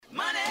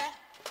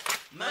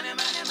Money,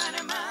 money,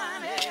 money,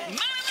 money.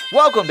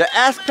 Welcome to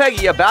Ask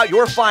Peggy About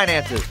Your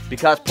Finances,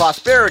 because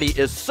prosperity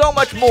is so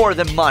much more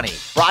than money.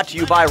 Brought to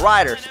you by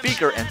writer,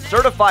 speaker, and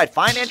certified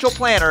financial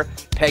planner,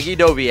 Peggy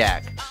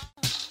Doviak.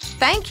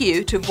 Thank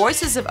you to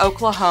Voices of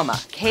Oklahoma,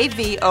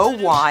 KVOY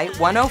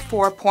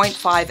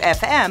 104.5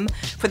 FM,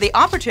 for the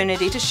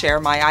opportunity to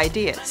share my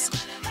ideas.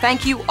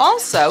 Thank you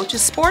also to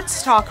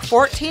Sports Talk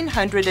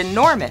 1400 in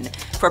Norman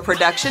for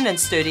production and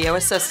studio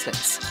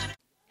assistance.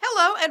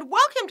 Hello, and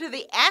welcome to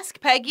the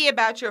Ask Peggy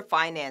About Your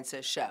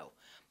Finances show.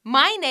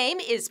 My name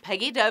is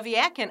Peggy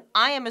Doviak, and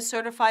I am a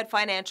certified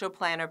financial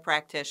planner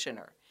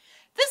practitioner.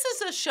 This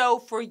is a show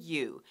for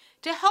you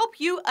to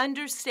help you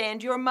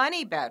understand your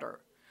money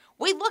better.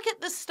 We look at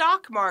the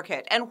stock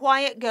market and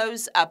why it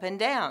goes up and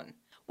down.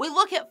 We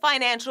look at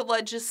financial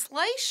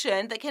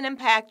legislation that can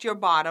impact your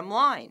bottom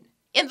line.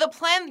 In the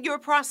Plan Your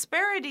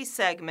Prosperity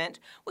segment,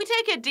 we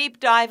take a deep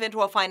dive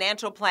into a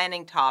financial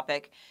planning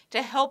topic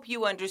to help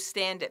you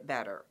understand it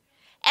better.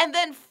 And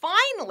then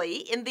finally,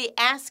 in the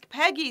Ask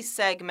Peggy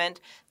segment,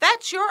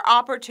 that's your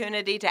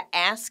opportunity to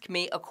ask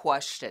me a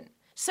question.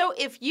 So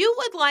if you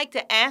would like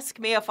to ask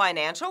me a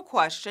financial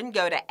question,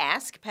 go to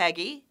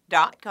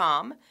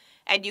askpeggy.com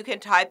and you can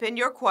type in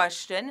your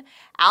question.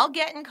 I'll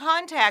get in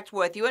contact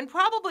with you and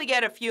probably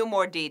get a few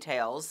more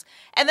details.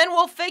 And then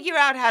we'll figure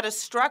out how to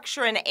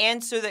structure an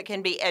answer that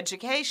can be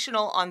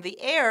educational on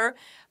the air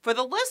for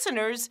the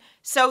listeners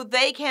so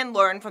they can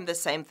learn from the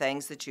same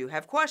things that you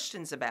have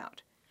questions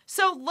about.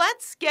 So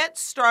let's get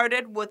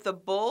started with the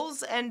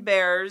Bulls and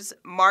Bears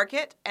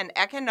market and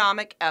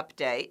economic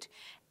update.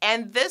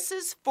 And this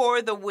is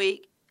for the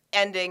week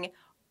ending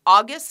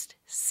August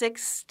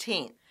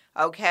 16th.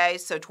 Okay,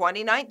 so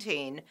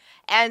 2019.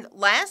 And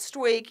last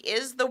week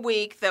is the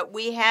week that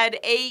we had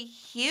a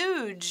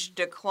huge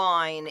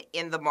decline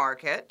in the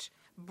market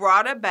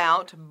brought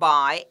about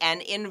by an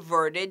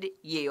inverted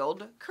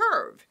yield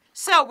curve.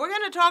 So we're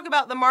going to talk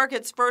about the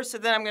markets first,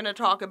 and then I'm going to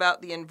talk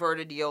about the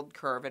inverted yield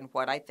curve and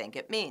what I think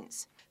it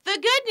means. The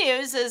good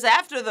news is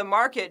after the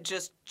market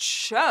just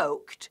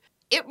choked,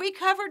 it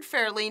recovered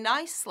fairly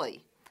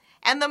nicely.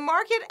 And the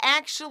market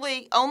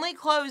actually only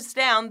closed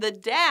down the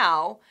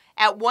Dow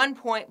at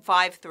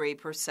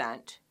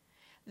 1.53%,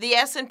 the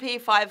S&P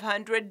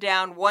 500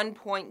 down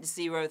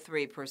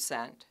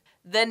 1.03%,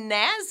 the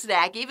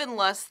NASDAQ even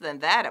less than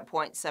that at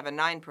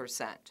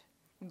 0.79%.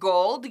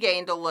 Gold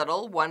gained a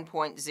little,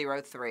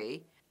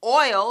 1.03%.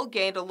 Oil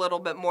gained a little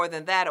bit more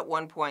than that at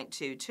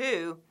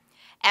 1.22%.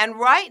 And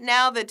right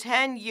now, the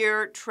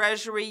 10-year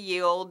Treasury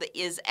yield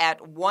is at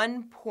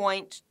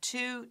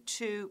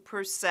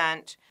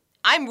 1.22%.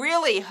 I'm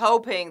really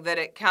hoping that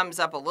it comes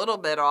up a little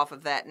bit off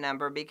of that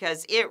number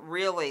because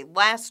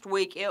last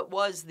week, it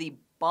was the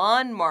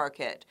bond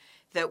market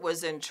that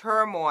was in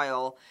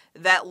turmoil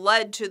that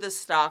led to the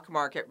stock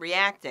market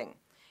reacting.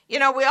 You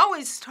know, we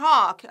always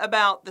talk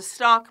about the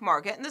stock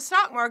market, and the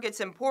stock market's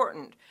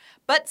important,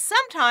 but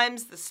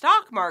sometimes the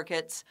stock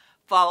market's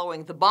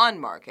following the bond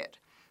market,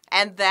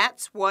 and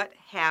that's what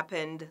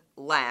happened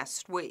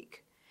last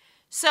week.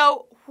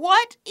 So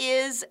what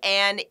is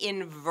an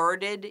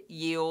inverted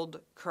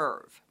yield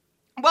curve?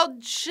 Well,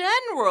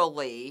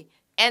 generally,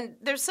 and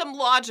there's some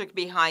logic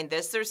behind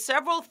this, there's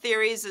several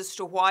theories as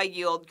to why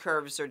yield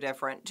curves are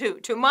different.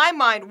 To my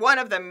mind, one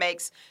of them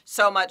makes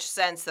so much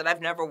sense that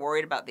I've never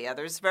worried about the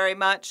others very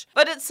much.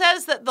 But it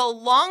says that the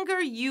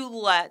longer you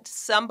let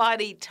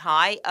somebody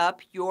tie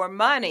up your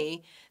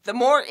money, the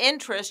more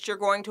interest you're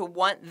going to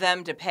want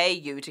them to pay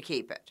you to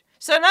keep it.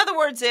 So in other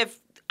words, if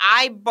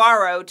I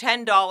borrow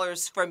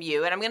 $10 from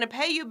you and I'm going to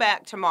pay you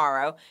back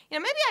tomorrow,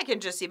 maybe I can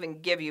just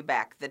even give you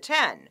back the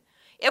 10.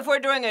 If we're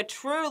doing a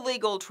true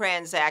legal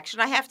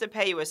transaction, I have to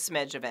pay you a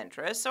smidge of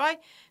interest, so I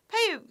pay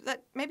you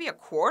maybe a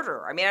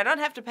quarter. I don't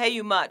have to pay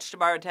you much to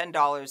borrow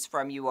 $10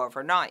 from you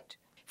overnight.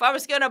 If I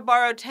was going to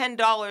borrow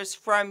 $10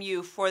 from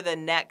you for the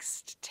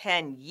next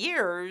 10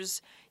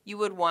 years, you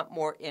would want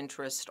more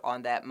interest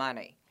on that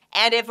money.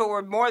 And if it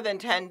were more than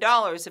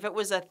 $10, if it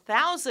was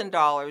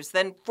 $1,000,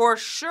 then for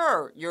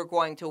sure you're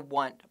going to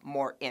want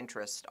more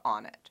interest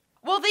on it.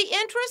 Well, the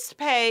interest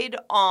paid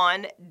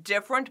on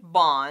different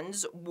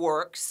bonds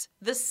works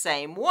the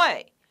same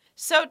way.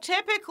 So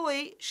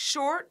typically,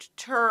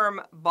 short-term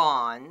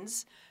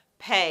bonds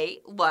pay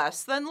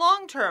less than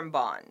long-term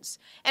bonds.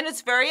 And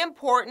it's very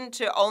important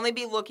to only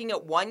be looking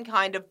at one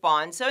kind of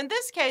bond. So in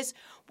this case,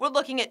 we're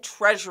looking at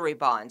treasury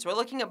bonds. We're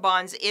looking at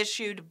bonds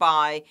issued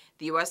by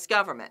the U.S.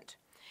 government.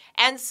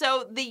 And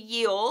so the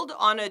yield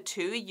on a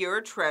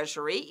 2-year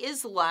treasury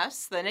is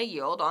less than a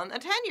yield on a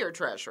 10-year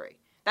treasury.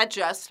 That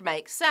just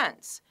makes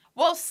sense.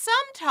 Well,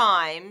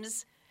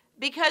 sometimes,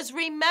 because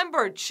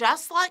remember,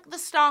 just like the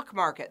stock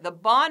market, the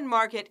bond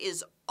market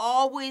is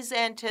always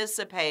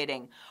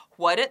anticipating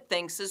what it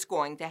thinks is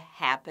going to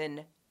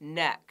happen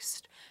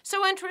next.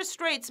 So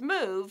interest rates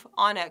move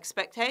on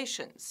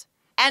expectations.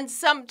 And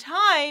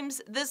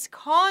sometimes this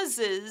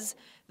causes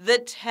the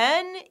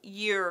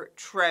 10-year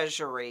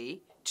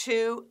treasury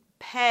to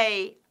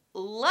pay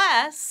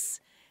less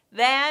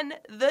than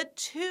the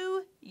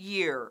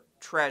 2-year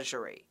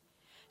treasury.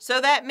 So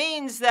that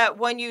means that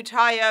when you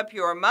tie up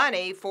your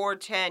money for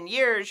 10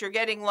 years, you're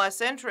getting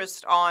less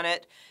interest on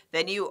it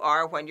than you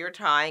are when you're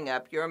tying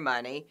up your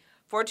money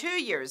for 2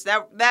 years.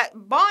 Now,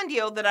 that bond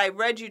yield that I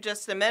read you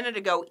just a minute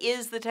ago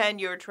is the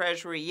 10-year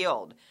Treasury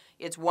yield.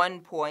 It's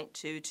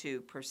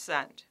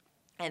 1.22%.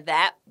 And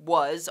that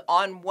was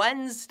on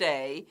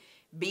Wednesday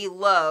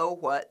below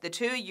what the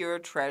 2-year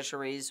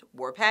Treasuries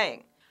were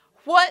paying.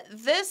 What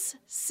this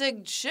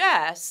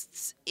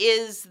suggests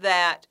is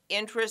that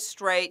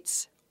interest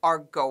rates are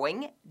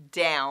going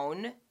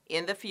down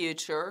in the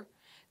future.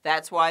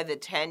 That's why the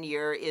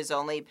 10-year is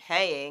only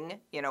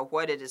paying,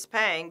 what it is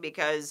paying,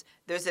 because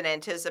there's an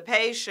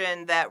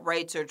anticipation that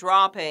rates are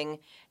dropping,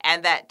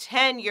 and that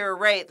 10-year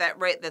rate,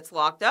 that rate that's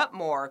locked up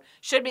more,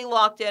 should be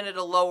locked in at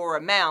a lower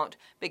amount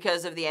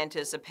because of the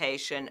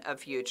anticipation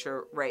of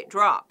future rate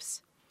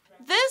drops.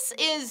 This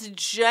is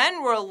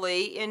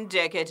generally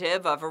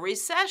indicative of a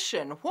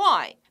recession.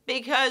 Why?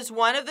 Because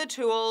one of the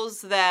tools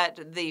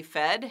that the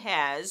Fed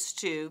has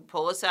to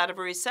pull us out of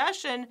a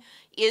recession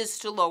is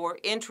to lower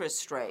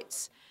interest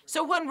rates.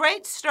 So when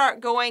rates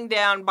start going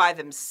down by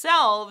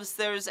themselves,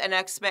 there's an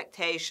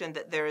expectation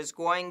that there is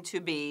going to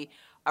be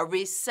a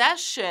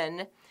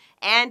recession.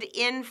 And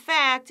in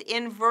fact,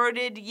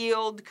 inverted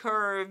yield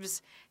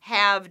curves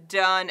have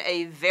done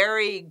a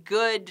very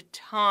good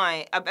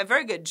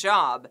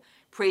job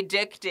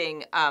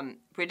predicting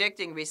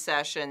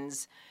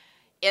recessions.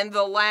 In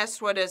the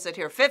last,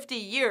 50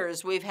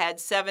 years, we've had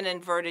 7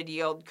 inverted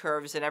yield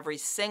curves, and every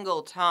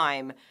single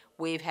time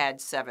we've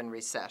had 7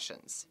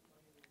 recessions.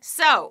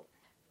 So,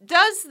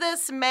 does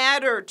this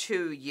matter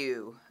to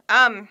you?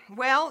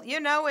 Well,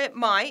 it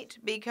might,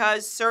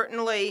 because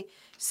certainly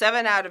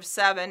 7 out of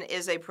 7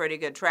 is a pretty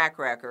good track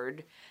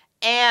record.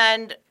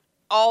 And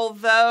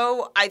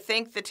although I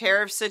think the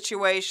tariff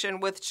situation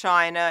with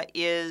China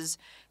is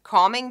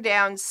calming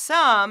down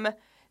some,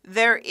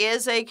 there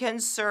is a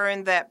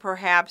concern that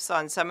perhaps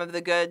on some of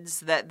the goods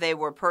that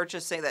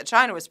that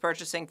China was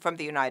purchasing from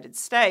the United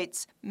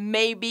States,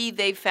 maybe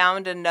they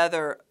found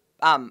another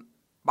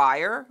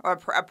buyer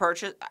or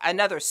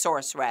another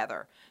source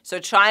rather. So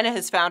China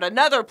has found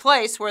another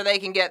place where they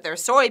can get their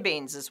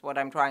soybeans, is what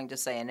I'm trying to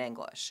say in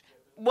English.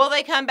 Will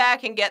they come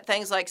back and get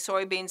things like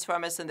soybeans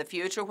from us in the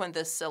future when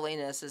this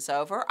silliness is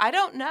over? I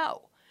don't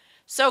know.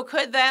 So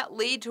could that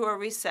lead to a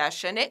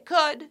recession? It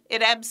could.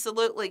 It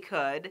absolutely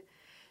could.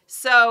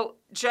 So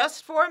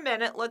just for a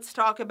minute, let's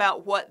talk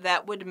about what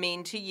that would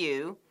mean to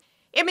you.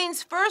 It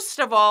means, first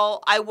of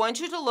all, I want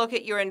you to look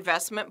at your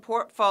investment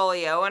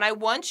portfolio, and I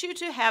want you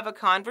to have a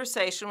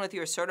conversation with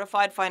your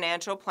certified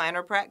financial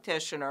planner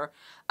practitioner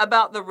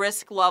about the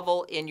risk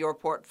level in your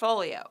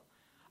portfolio.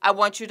 I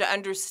want you to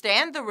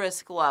understand the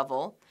risk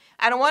level,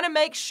 and I want to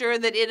make sure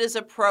that it is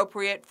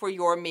appropriate for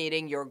your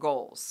meeting your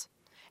goals.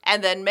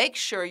 And then make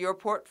sure your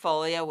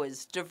portfolio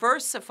is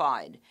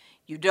diversified.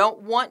 You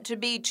don't want to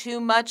be too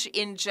much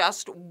in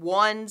just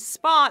one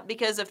spot,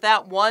 because if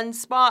that one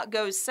spot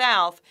goes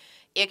south,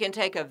 it can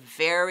take a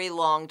very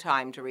long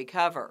time to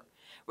recover.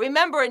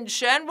 Remember, in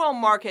general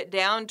market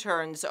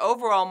downturns,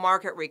 overall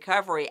market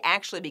recovery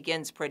actually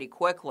begins pretty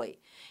quickly.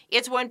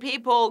 It's when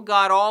people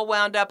got all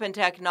wound up in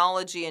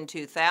technology in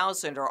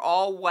 2000 or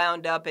all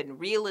wound up in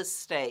real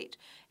estate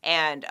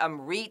and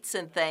REITs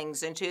and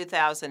things in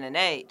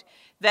 2008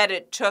 that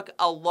it took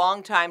a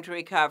long time to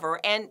recover.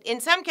 And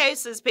in some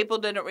cases, people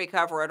didn't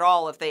recover at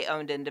all if they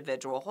owned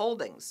individual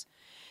holdings.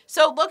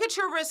 So look at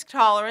your risk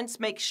tolerance,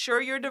 make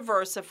sure you're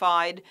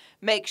diversified,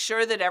 make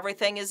sure that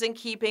everything is in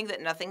keeping,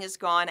 that nothing has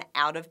gone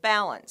out of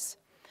balance.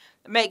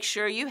 Make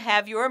sure you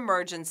have your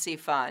emergency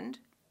fund.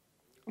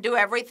 Do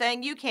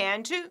everything you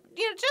can to,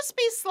 just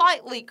be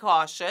slightly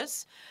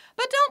cautious,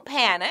 but don't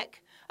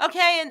panic.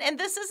 Okay, and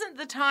this isn't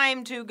the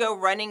time to go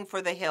running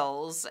for the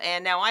hills.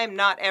 And now I am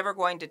not ever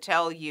going to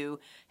tell you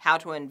how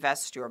to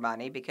invest your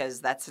money, because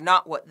that's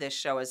not what this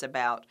show is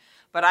about.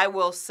 But I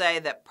will say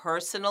that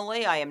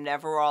personally, I am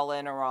never all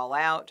in or all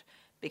out,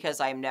 because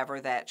I'm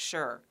never that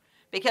sure.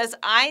 Because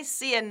I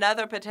see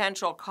another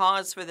potential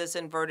cause for this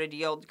inverted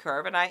yield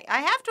curve, and I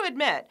have to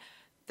admit,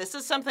 this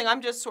is something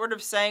I'm just sort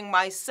of saying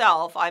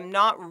myself. I'm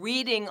not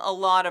reading a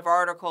lot of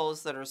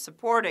articles that are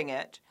supporting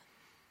it.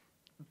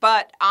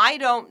 But I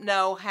don't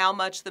know how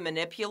much the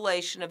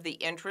manipulation of the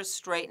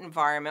interest rate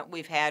environment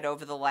we've had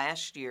over the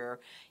last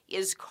year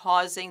is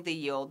causing the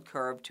yield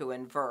curve to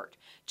invert,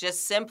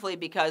 just simply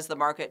because the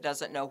market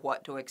doesn't know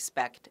what to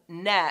expect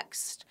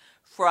next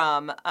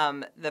from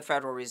the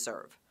Federal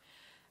Reserve.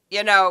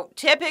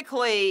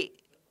 Typically,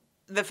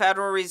 the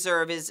Federal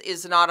Reserve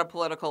is not a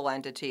political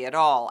entity at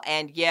all,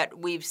 and yet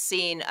we've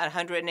seen a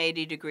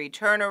 180-degree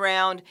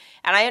turnaround,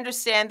 and I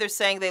understand they're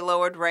saying they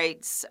lowered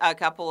rates a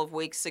couple of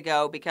weeks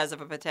ago because of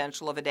a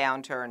potential of a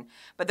downturn,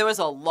 but there was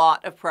a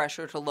lot of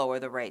pressure to lower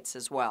the rates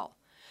as well.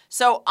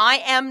 So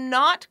I am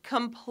not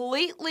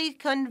completely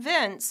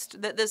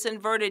convinced that this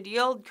inverted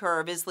yield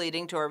curve is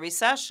leading to a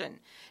recession.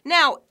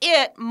 Now,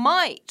 it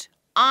might.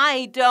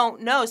 I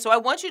don't know. So I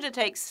want you to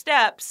take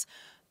steps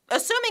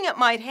assuming it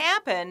might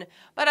happen,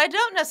 but I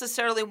don't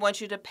necessarily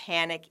want you to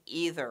panic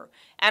either.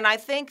 And I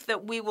think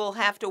that we will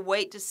have to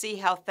wait to see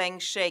how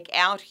things shake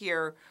out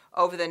here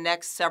over the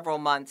next several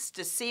months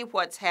to see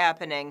what's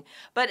happening.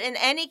 But in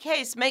any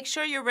case, make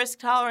sure your risk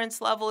tolerance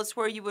level is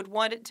where you would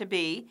want it to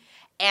be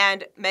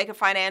and make a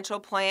financial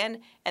plan,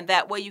 and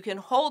that way you can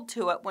hold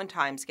to it when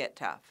times get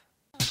tough.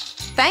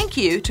 Thank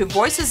you to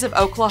Voices of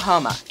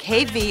Oklahoma,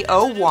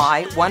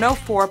 KVOY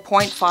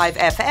 104.5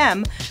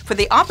 FM, for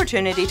the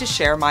opportunity to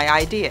share my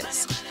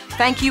ideas.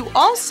 Thank you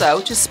also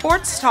to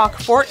Sports Talk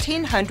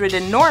 1400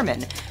 in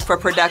Norman for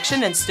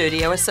production and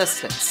studio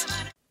assistance.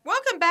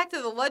 Welcome back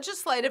to the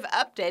legislative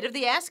update of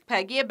the Ask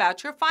Peggy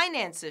About Your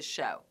Finances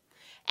show.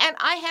 And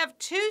I have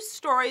two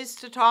stories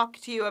to talk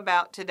to you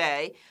about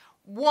today.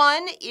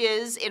 One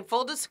is, in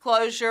full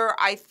disclosure,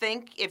 I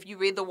think if you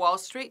read the Wall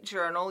Street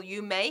Journal,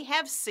 you may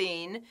have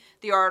seen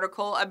the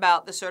article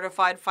about the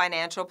Certified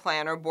Financial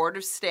Planner Board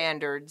of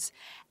Standards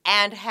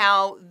and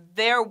how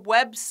their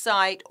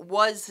website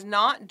was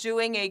not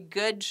doing a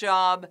good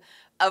job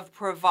of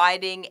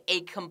providing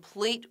a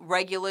complete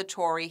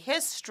regulatory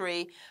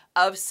history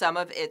of some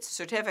of its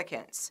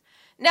certificates.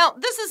 Now,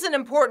 this is an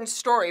important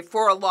story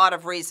for a lot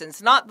of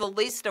reasons, not the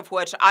least of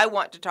which I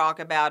want to talk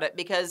about it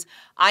because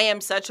I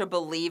am such a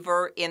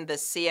believer in the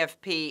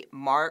CFP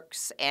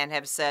marks and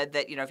have said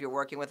that, if you're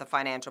working with a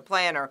financial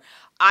planner,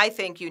 I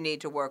think you need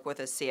to work with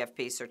a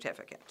CFP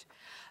certificate.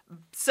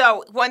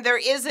 So when there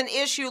is an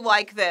issue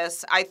like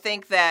this, I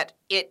think that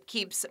it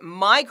keeps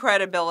my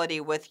credibility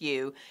with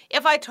you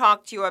if I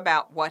talk to you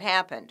about what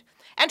happened.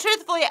 And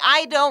truthfully,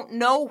 I don't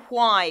know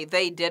why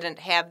they didn't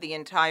have the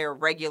entire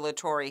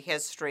regulatory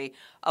history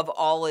of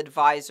all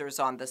advisors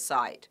on the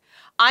site.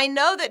 I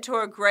know that to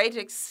a great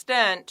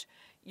extent,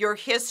 your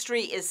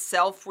history is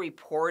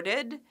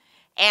self-reported,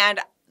 and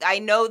I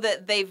know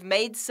that they've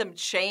made some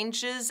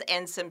changes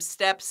and some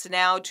steps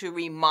now to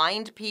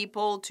remind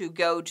people to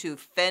go to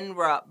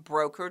FINRA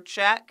Broker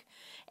Check.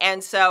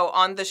 And so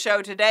on the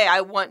show today,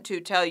 I want to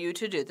tell you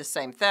to do the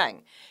same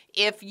thing.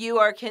 If you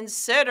are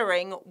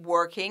considering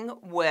working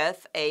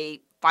with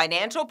a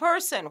financial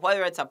person,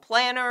 whether it's a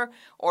planner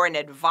or an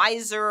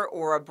advisor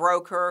or a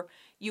broker,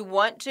 you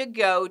want to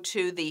go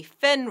to the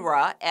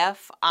FINRA,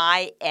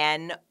 F-I-N-R-A,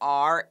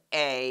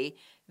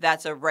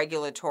 that's a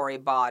regulatory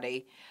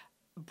body,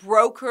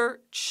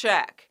 Broker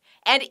Check.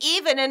 And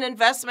even an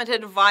investment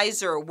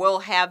advisor will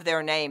have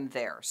their name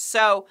there.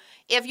 So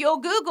if you'll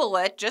Google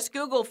it, just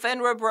Google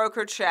FINRA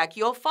Broker Check,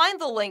 you'll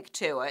find the link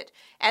to it.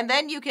 And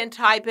then you can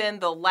type in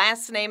the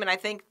last name, and I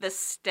think the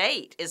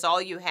state is all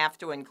you have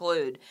to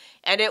include.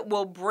 And it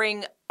will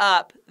bring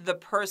up the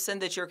person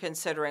that you're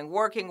considering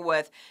working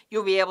with.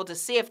 You'll be able to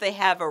see if they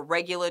have a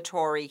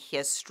regulatory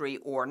history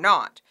or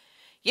not.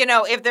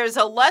 If there's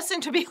a lesson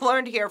to be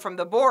learned here from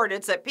the board,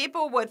 it's that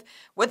people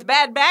with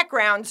bad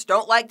backgrounds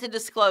don't like to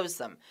disclose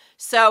them.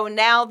 So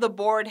now the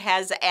board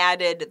has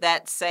added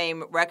that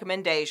same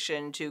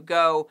recommendation to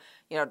go,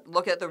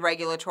 look at the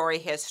regulatory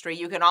history.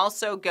 You can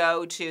also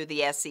go to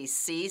the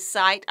SEC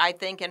site, I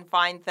think, and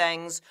find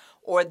things,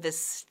 or the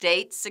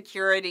state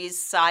securities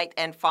site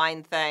and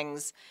find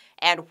things.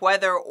 And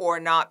whether or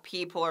not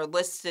people are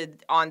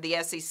listed on the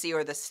SEC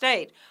or the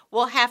state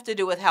will have to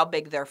do with how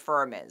big their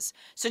firm is.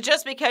 So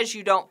just because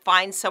you don't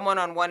find someone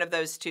on one of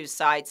those two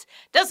sites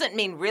doesn't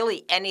mean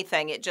really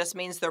anything. It just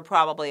means they're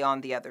probably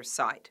on the other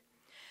site.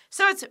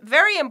 So it's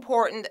very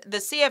important. The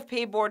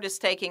CFP board is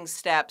taking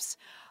steps.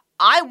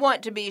 I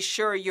want to be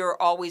sure you're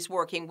always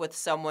working with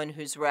someone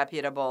who's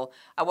reputable.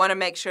 I want to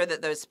make sure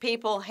that those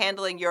people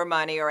handling your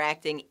money are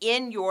acting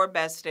in your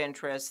best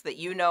interest, that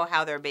you know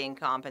how they're being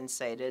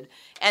compensated,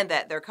 and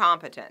that they're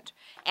competent.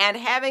 And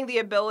having the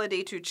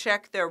ability to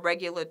check their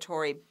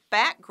regulatory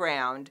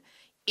background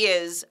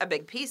is a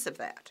big piece of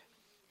that.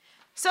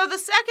 So the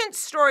second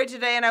story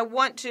today, and I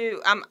want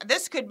to,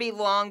 this could be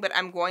long, but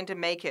I'm going to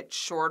make it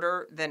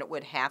shorter than it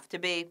would have to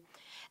be.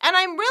 And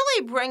I'm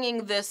really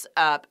bringing this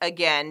up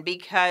again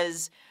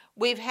because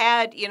we've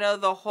had,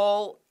 the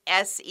whole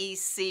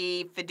SEC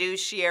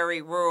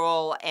fiduciary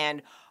rule,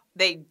 and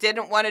they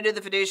didn't want to do the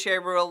fiduciary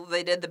rule.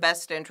 They did the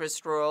best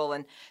interest rule.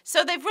 And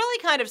so they've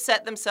really kind of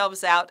set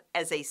themselves out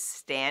as a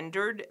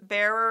standard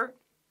bearer.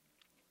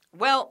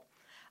 Well,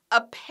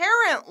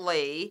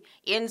 apparently,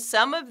 in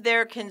some of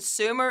their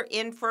consumer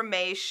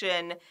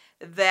information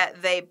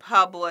that they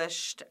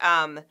published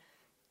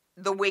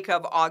the week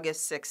of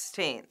August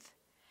 16th,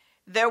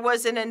 there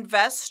was an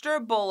investor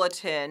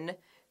bulletin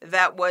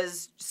that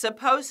was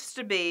supposed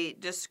to be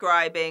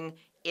describing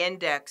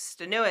indexed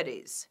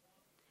annuities.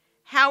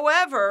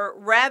 However,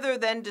 rather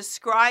than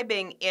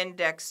describing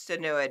indexed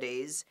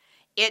annuities,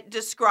 it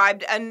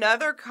described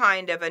another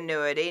kind of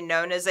annuity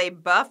known as a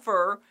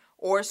buffer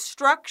or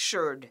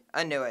structured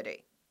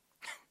annuity.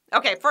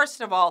 Okay, first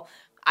of all,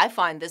 I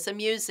find this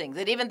amusing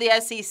that even the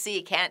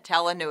SEC can't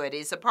tell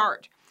annuities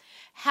apart.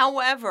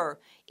 However,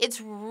 it's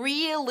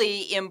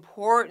really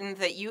important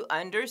that you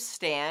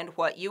understand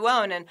what you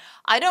own. And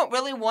I don't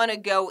really want to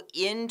go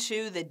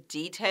into the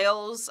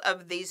details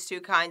of these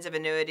two kinds of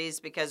annuities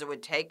because it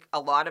would take a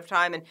lot of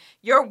time. And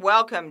you're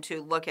welcome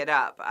to look it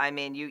up. I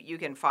mean, you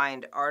can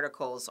find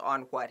articles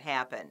on what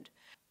happened.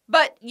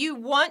 But you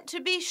want to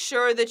be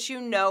sure that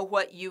you know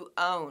what you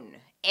own.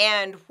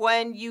 And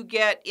when you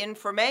get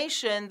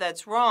information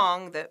that's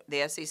wrong that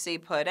the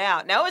SEC put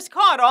out, now it was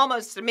caught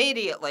almost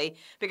immediately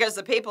because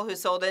the people who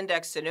sold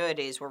indexed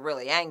annuities were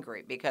really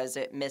angry because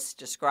it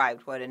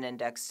misdescribed what an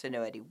indexed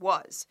annuity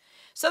was.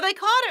 So they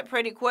caught it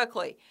pretty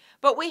quickly.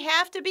 But we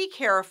have to be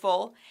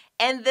careful,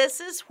 and this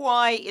is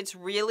why it's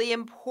really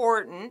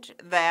important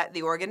that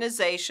the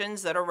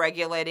organizations that are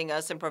regulating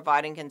us and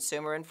providing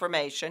consumer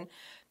information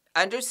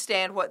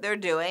understand what they're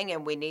doing,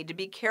 and we need to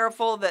be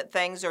careful that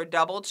things are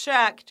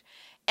double-checked.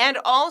 And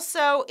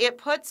also, it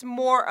puts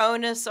more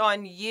onus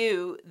on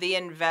you, the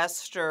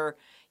investor.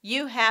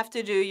 You have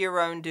to do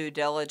your own due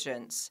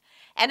diligence.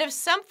 And if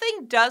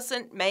something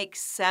doesn't make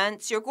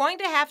sense, you're going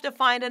to have to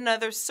find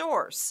another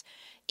source.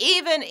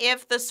 Even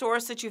if the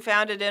source that you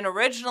found it in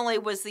originally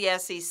was the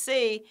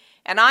SEC,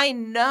 and I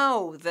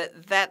know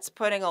that that's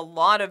putting a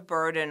lot of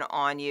burden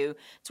on you.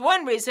 It's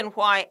one reason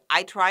why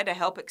I try to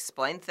help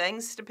explain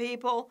things to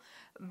people.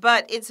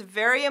 But it's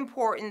very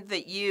important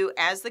that you,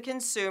 as the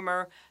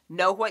consumer,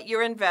 know what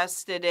you're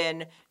invested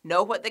in,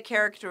 know what the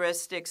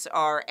characteristics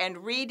are,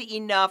 and read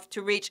enough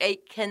to reach a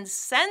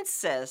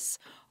consensus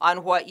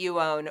on what you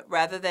own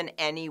rather than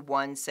any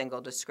one single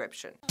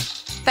description.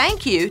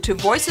 Thank you to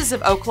Voices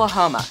of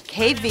Oklahoma,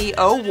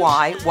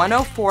 KVOY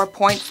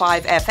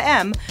 104.5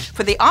 FM,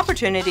 for the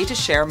opportunity to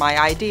share my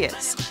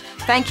ideas.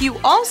 Thank you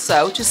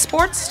also to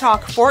Sports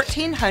Talk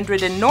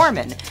 1400 in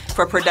Norman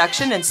for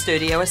production and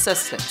studio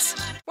assistance.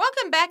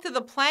 Welcome back to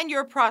the Plan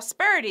Your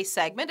Prosperity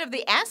segment of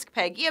the Ask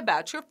Peggy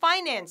About Your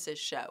Finances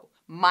show.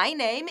 My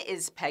name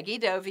is Peggy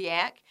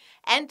Doviak,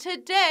 and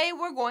today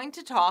we're going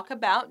to talk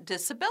about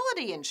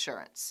disability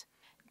insurance.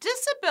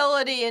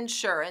 Disability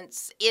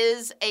insurance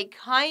is a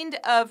kind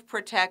of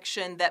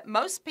protection that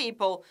most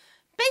people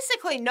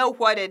basically know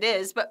what it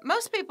is, but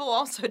most people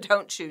also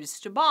don't choose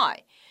to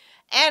buy.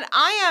 And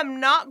I am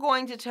not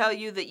going to tell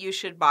you that you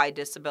should buy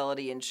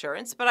disability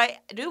insurance, but I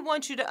do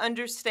want you to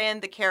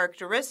understand the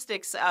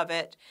characteristics of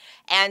it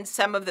and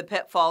some of the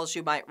pitfalls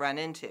you might run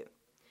into.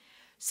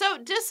 So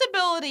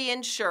disability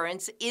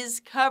insurance is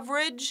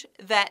coverage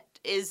that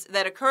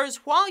occurs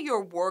while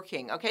you're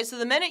working. Okay, so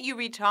the minute you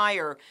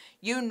retire,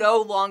 you no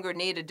longer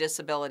need a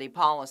disability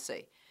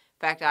policy. In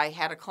fact, I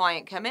had a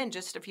client come in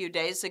just a few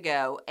days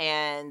ago,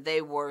 and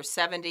they were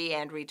 70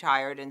 and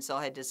retired and still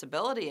had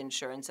disability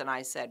insurance, and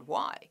I said,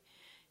 why?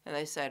 And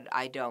they said,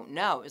 I don't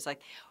know. It's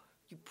like,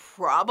 you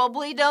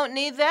probably don't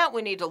need that.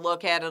 We need to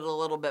look at it a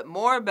little bit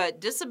more, but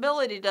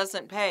disability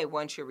doesn't pay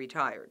once you're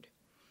retired.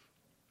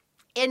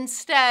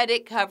 Instead,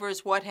 it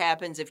covers what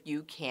happens if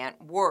you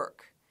can't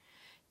work.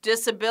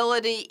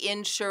 Disability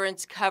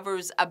insurance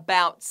covers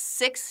about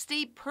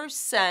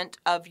 60%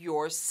 of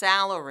your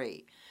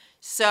salary.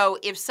 So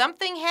if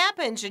something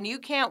happens and you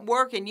can't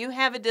work and you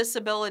have a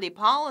disability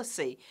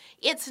policy,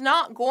 it's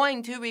not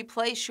going to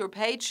replace your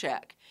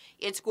paycheck.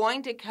 It's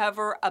going to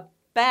cover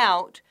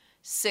about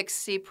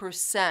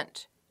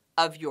 60%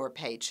 of your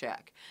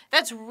paycheck.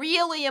 That's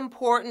really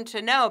important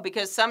to know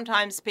because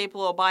sometimes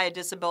people will buy a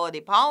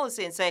disability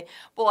policy and say,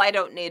 well, I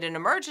don't need an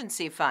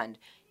emergency fund.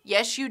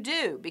 Yes, you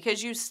do,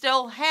 because you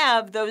still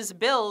have those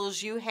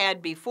bills you had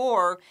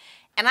before.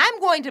 And I'm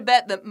going to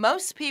bet that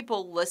most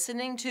people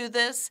listening to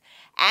this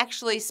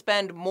actually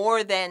spend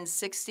more than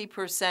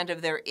 60%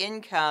 of their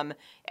income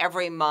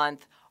every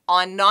month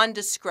on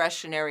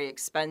non-discretionary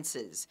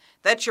expenses.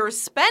 That your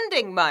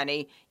spending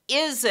money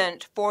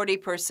isn't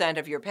 40%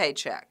 of your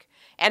paycheck.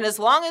 And as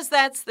long as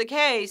that's the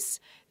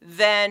case,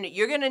 then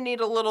you're going to need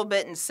a little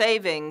bit in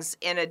savings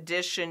in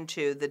addition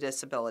to the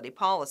disability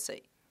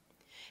policy.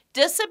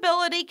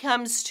 Disability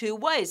comes two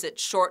ways.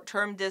 It's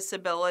short-term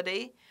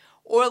disability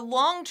or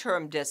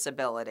long-term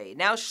disability.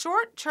 Now,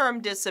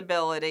 short-term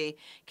disability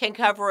can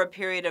cover a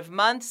period of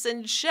months,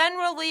 and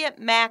generally it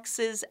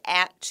maxes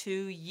at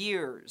 2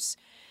 years.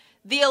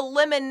 The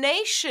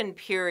elimination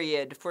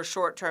period for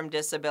short-term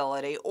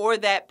disability, or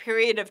that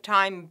period of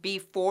time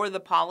before the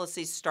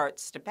policy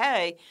starts to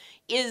pay,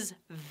 is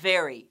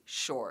very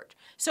short.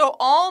 So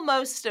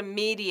almost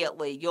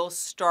immediately you'll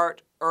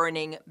start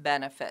earning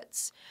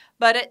benefits,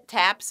 but it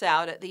taps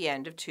out at the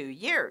end of 2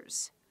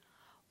 years.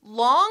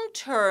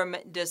 Long-term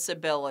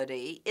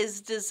disability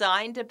is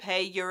designed to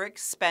pay your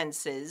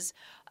expenses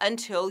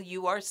until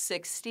you are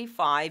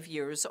 65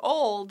 years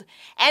old,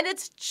 and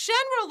it's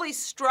generally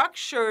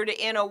structured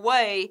in a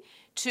way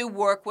to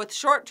work with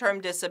short-term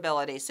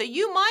disability. So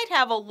you might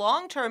have a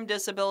long-term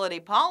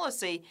disability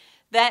policy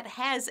that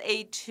has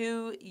a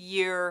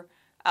 2-year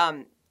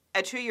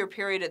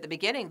period at the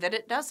beginning that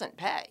it doesn't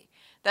pay.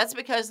 That's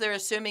because they're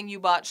assuming you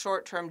bought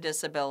short-term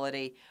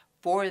disability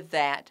for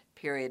that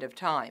period of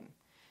time.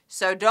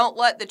 So don't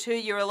let the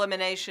 2-year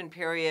elimination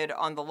period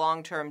on the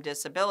long-term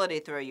disability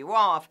throw you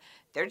off.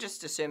 They're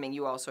just assuming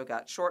you also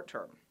got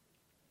short-term.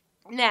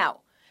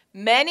 Now,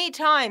 many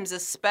times,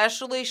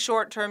 especially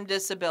short-term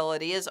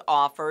disability is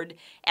offered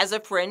as a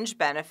fringe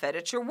benefit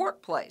at your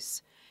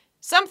workplace.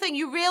 Something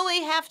you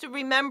really have to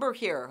remember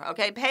here,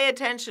 okay? Pay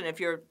attention if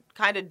you're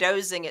kind of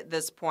dozing at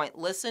this point.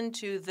 Listen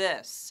to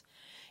this.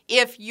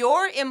 If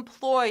your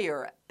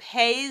employer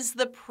pays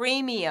the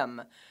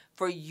premium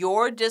for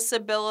your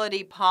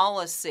disability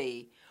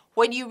policy,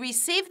 when you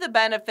receive the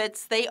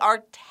benefits, they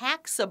are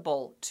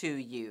taxable to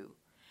you.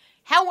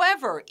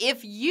 However,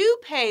 if you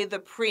pay the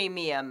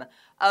premium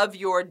of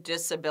your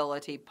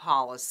disability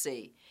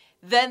policy,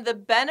 then the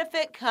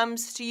benefit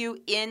comes to you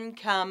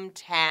income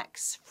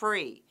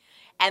tax-free.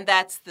 And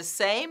that's the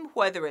same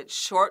whether it's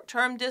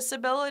short-term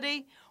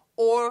disability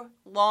or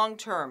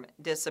long-term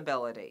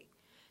disability.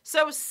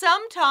 So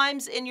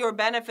sometimes in your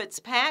benefits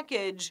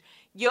package,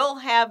 you'll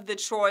have the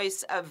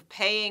choice of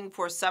paying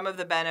for some of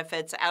the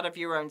benefits out of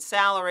your own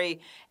salary,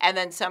 and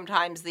then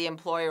sometimes the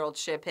employer will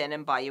chip in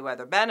and buy you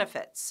other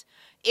benefits.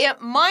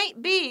 It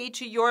might be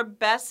to your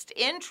best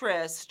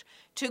interest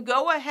to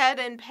go ahead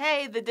and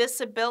pay the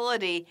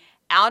disability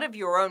out of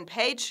your own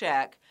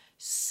paycheck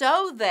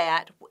so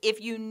that if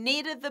you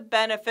needed the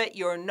benefit,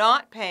 you're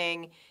not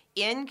paying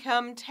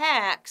income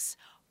tax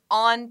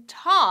on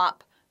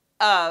top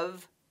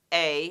of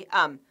a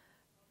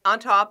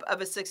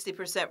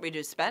 60%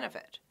 reduced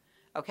benefit.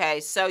 Okay,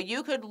 so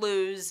you could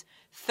lose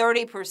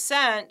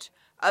 30%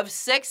 of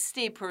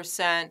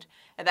 60%,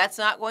 and that's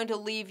not going to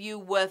leave you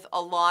with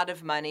a lot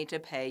of money to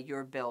pay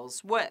your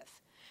bills with.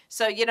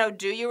 So,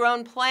 do your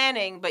own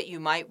planning, but you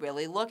might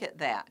really look at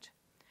that.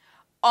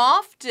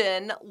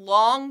 Often,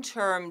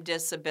 long-term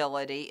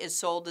disability is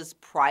sold as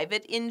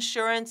private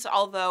insurance,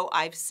 although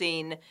I've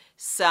seen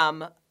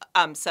some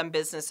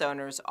business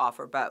owners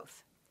offer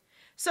both.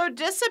 So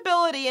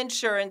disability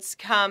insurance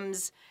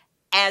comes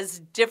as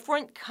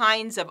different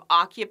kinds of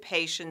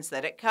occupations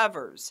that it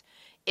covers.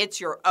 It's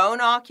your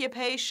own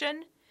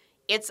occupation,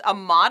 it's a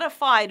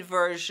modified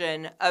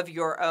version of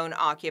your own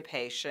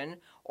occupation,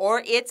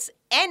 or it's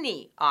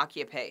any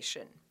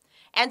occupation.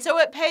 And so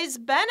it pays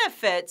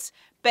benefits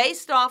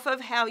based off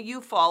of how you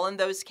fall in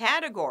those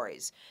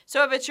categories.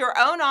 So if it's your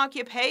own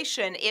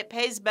occupation, it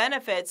pays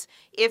benefits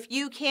if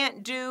you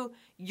can't do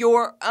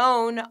your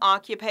own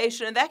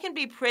occupation, and that can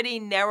be pretty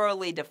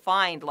narrowly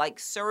defined, like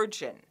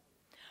surgeon.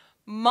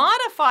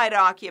 Modified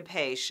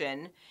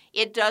occupation,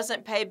 it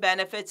doesn't pay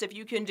benefits if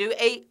you can do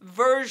a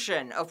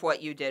version of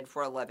what you did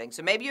for a living.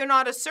 So maybe you're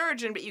not a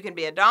surgeon, but you can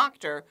be a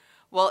doctor.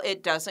 Well,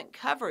 it doesn't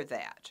cover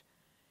that.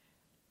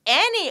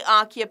 Any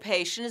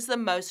occupation is the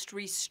most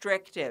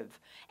restrictive.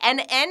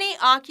 And any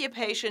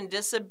occupation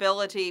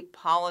disability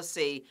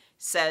policy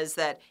says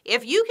that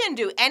if you can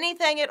do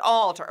anything at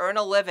all to earn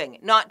a living,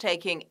 not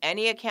taking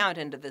any account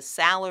into the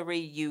salary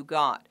you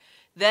got,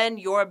 then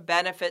your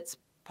benefits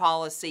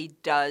policy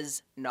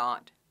does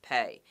not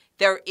pay.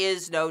 There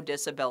is no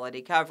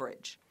disability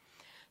coverage.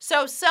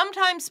 So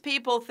sometimes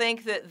people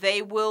think that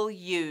they will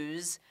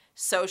use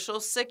Social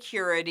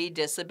Security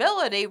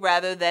disability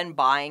rather than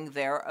buying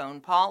their own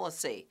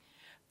policy.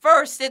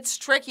 First, it's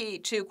tricky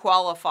to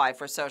qualify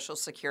for Social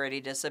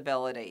Security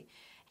disability.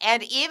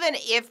 And even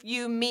if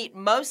you meet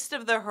most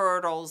of the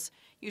hurdles,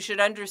 you should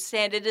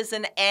understand it is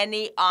an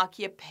any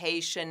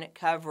occupation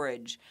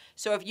coverage.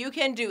 So if you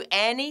can do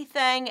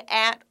anything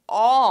at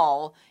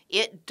all,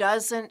 it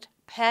doesn't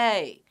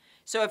pay.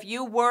 So if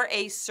you were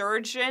a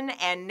surgeon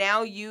and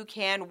now you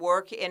can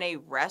work in a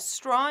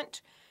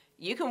restaurant,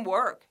 you can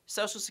work.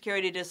 Social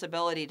Security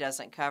disability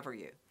doesn't cover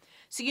you.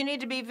 So you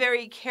need to be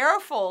very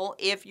careful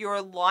if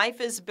your life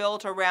is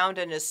built around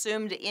an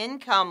assumed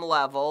income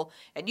level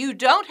and you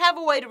don't have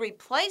a way to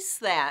replace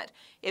that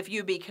if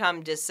you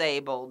become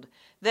disabled,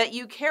 that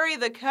you carry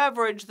the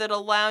coverage that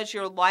allows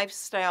your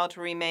lifestyle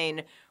to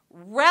remain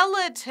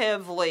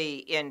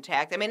relatively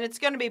intact. I mean, it's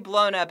going to be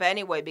blown up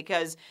anyway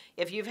because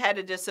if you've had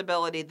a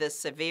disability this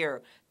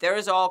severe,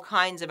 there's all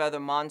kinds of other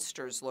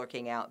monsters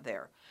lurking out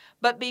there.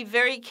 But be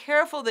very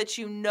careful that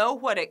you know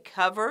what it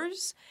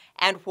covers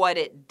and what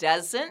it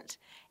doesn't,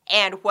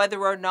 and whether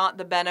or not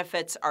the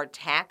benefits are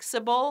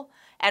taxable,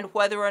 and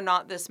whether or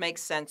not this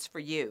makes sense for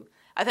you.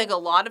 I think a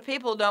lot of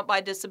people don't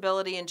buy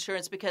disability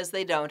insurance because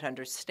they don't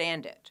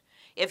understand it.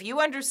 If you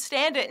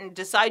understand it and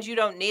decide you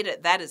don't need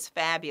it, that is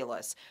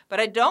fabulous. But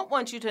I don't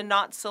want you to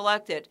not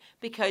select it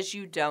because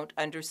you don't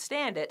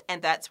understand it,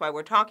 and that's why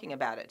we're talking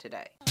about it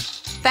today.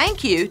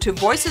 Thank you to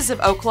Voices of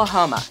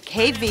Oklahoma,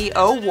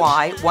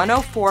 KVOY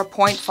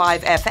 104.5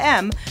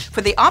 FM,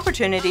 for the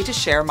opportunity to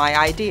share my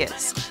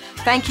ideas.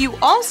 Thank you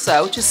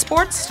also to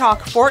Sports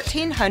Talk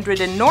 1400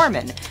 in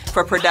Norman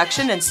for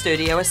production and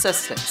studio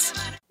assistance.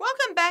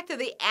 Welcome back to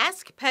the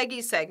Ask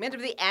Peggy segment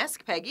of the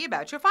Ask Peggy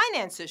About Your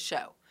Finances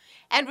show.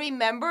 And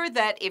remember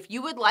that if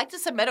you would like to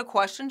submit a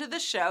question to the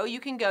show, you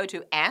can go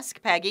to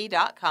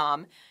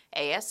askpeggy.com,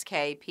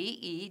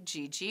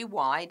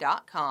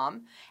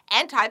 askpeggy.com,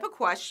 and type a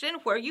question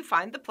where you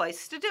find the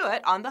place to do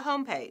it on the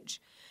homepage.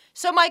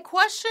 So my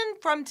question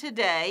from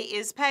today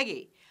is,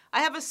 Peggy,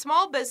 I have a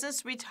small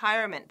business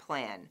retirement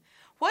plan.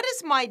 What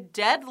is my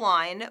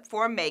deadline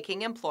for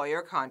making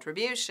employer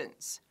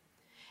contributions?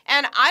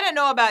 And I don't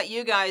know about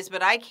you guys,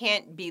 but I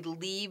can't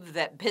believe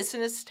that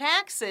business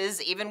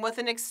taxes, even with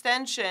an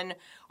extension,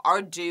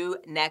 are due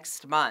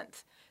next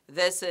month.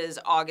 This is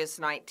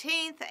August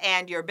 19th,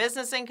 and your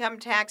business income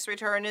tax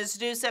return is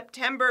due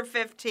September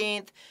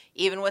 15th,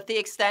 even with the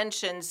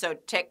extension. So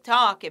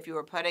tick-tock, if you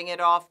were putting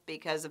it off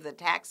because of the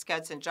Tax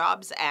Cuts and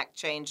Jobs Act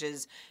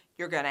changes,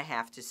 you're going to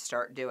have to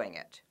start doing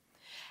it.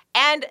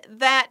 And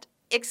that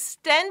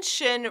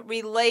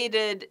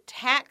extension-related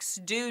tax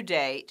due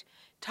date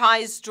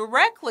ties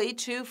directly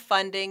to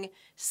funding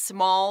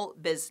small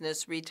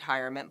business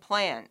retirement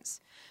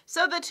plans.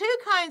 So the two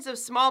kinds of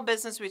small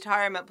business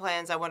retirement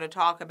plans I want to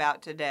talk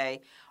about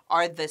today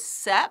are the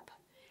SEP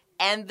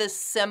and the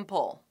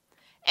Simple.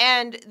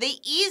 And the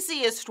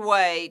easiest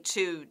way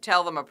to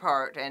tell them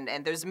apart,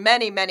 and there's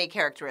many, many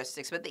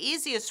characteristics, but the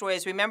easiest way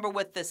is, remember,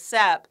 with the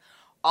SEP,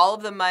 all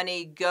of the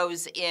money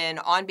goes in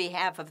on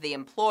behalf of the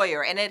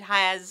employer, and it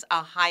has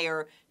a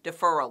higher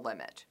deferral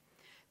limit.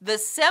 The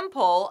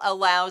Simple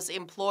allows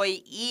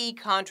employee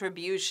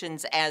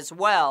contributions as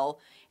well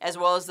as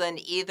then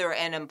either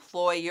an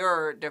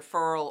employer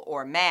deferral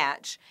or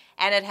match,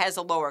 and it has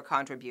a lower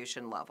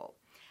contribution level.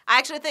 I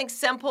actually think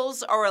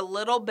Simples are a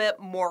little bit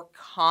more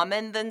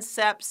common than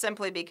SEP,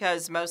 simply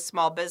because most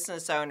small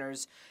business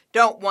owners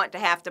don't want to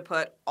have to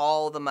put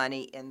all the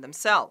money in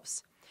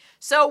themselves.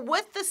 So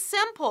with the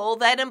Simple,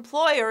 that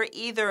employer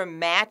either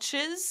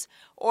matches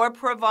or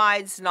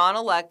provides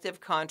non-elective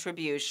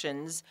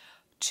contributions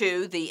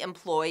to the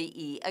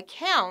employee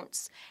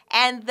accounts,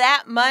 and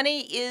that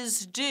money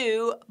is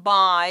due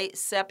by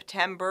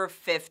September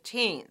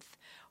 15th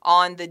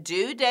on the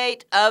due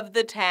date of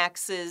the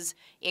taxes,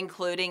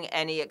 including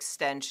any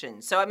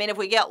extension. So, if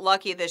we get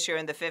lucky this year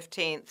and the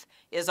 15th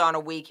is on a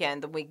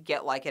weekend, then we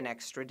get like an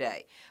extra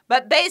day.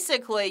 But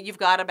basically, you've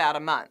got about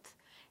a month.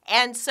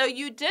 And so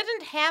you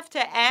didn't have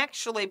to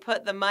actually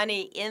put the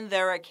money in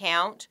their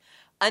account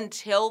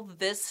until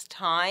this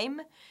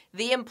time.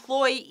 The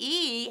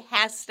employee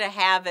has to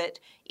have it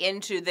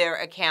into their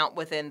account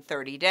within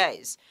 30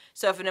 days.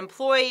 So if an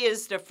employee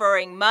is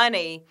deferring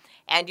money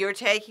and you're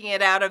taking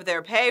it out of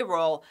their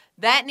payroll,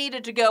 that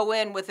needed to go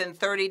in within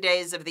 30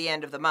 days of the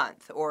end of the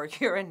month, or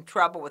you're in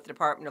trouble with the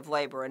Department of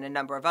Labor and a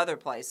number of other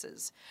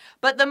places.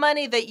 But the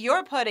money that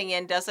you're putting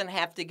in doesn't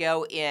have to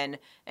go in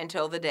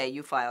until the day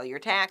you file your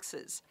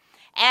taxes.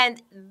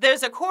 And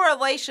there's a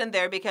correlation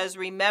there because,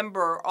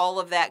 remember, all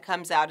of that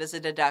comes out as a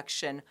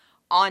deduction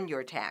on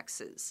your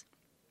taxes.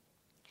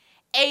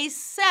 A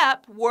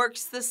SEP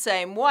works the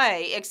same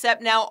way,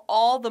 except now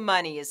all the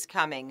money is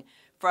coming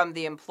from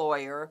the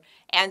employer,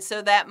 and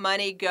so that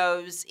money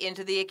goes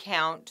into the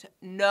account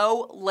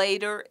no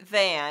later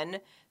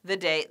than the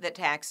date that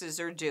taxes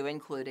are due,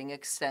 including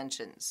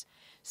extensions.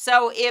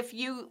 So if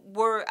you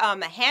were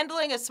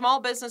handling a small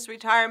business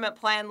retirement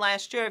plan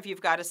last year, if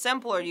you've got a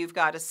Simple or you've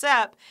got a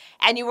SEP,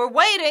 and you were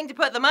waiting to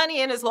put the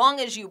money in as long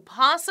as you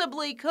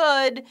possibly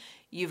could,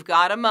 you've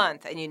got a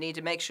month, and you need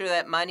to make sure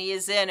that money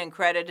is in and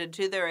credited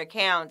to their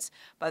accounts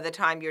by the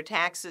time your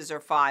taxes are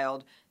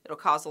filed. It'll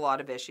cause a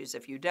lot of issues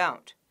if you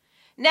don't.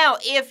 Now,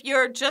 if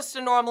you're just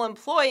a normal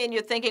employee and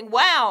you're thinking,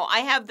 wow,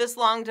 I have this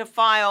long to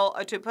file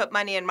or to put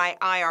money in my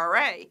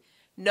IRA,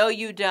 no,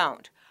 you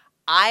don't.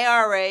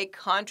 IRA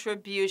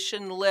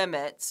contribution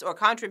limits or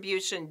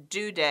contribution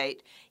due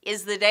date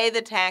is the day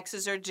the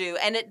taxes are due,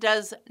 and it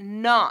does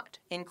not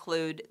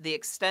include the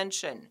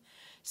extension.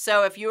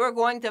 So if you are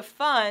going to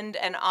fund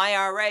an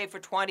IRA for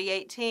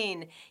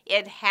 2018,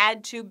 it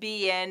had to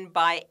be in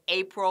by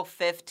April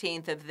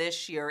 15th of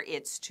this year.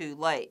 It's too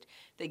late.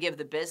 They give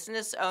the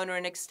business owner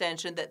an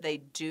extension that they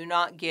do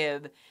not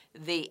give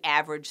the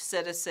average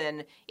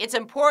citizen. It's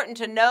important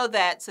to know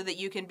that so that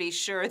you can be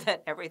sure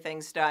that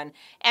everything's done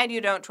and you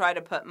don't try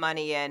to put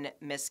money in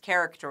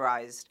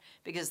mischaracterized,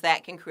 because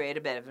that can create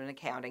a bit of an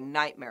accounting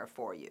nightmare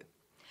for you.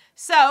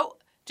 So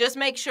just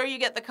make sure you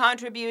get the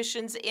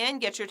contributions in,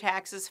 get your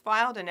taxes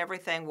filed, and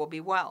everything will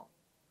be well.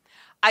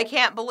 I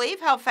can't believe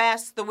how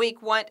fast the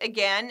week went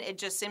again. It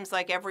just seems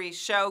like every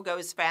show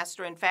goes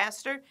faster and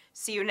faster.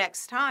 See you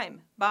next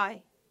time.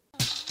 Bye.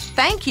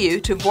 Thank you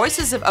to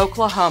Voices of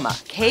Oklahoma,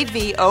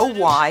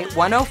 KVOY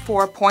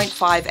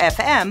 104.5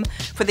 FM,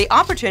 for the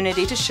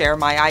opportunity to share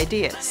my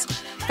ideas.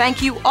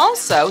 Thank you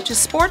also to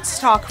Sports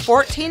Talk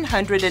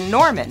 1400 in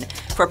Norman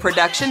for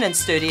production and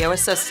studio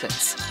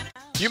assistance.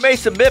 You may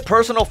submit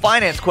personal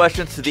finance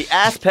questions to the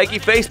Ask Peggy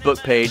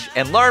Facebook page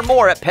and learn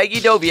more at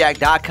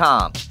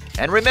PeggyDoviak.com.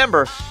 And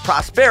remember,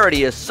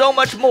 prosperity is so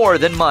much more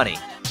than money.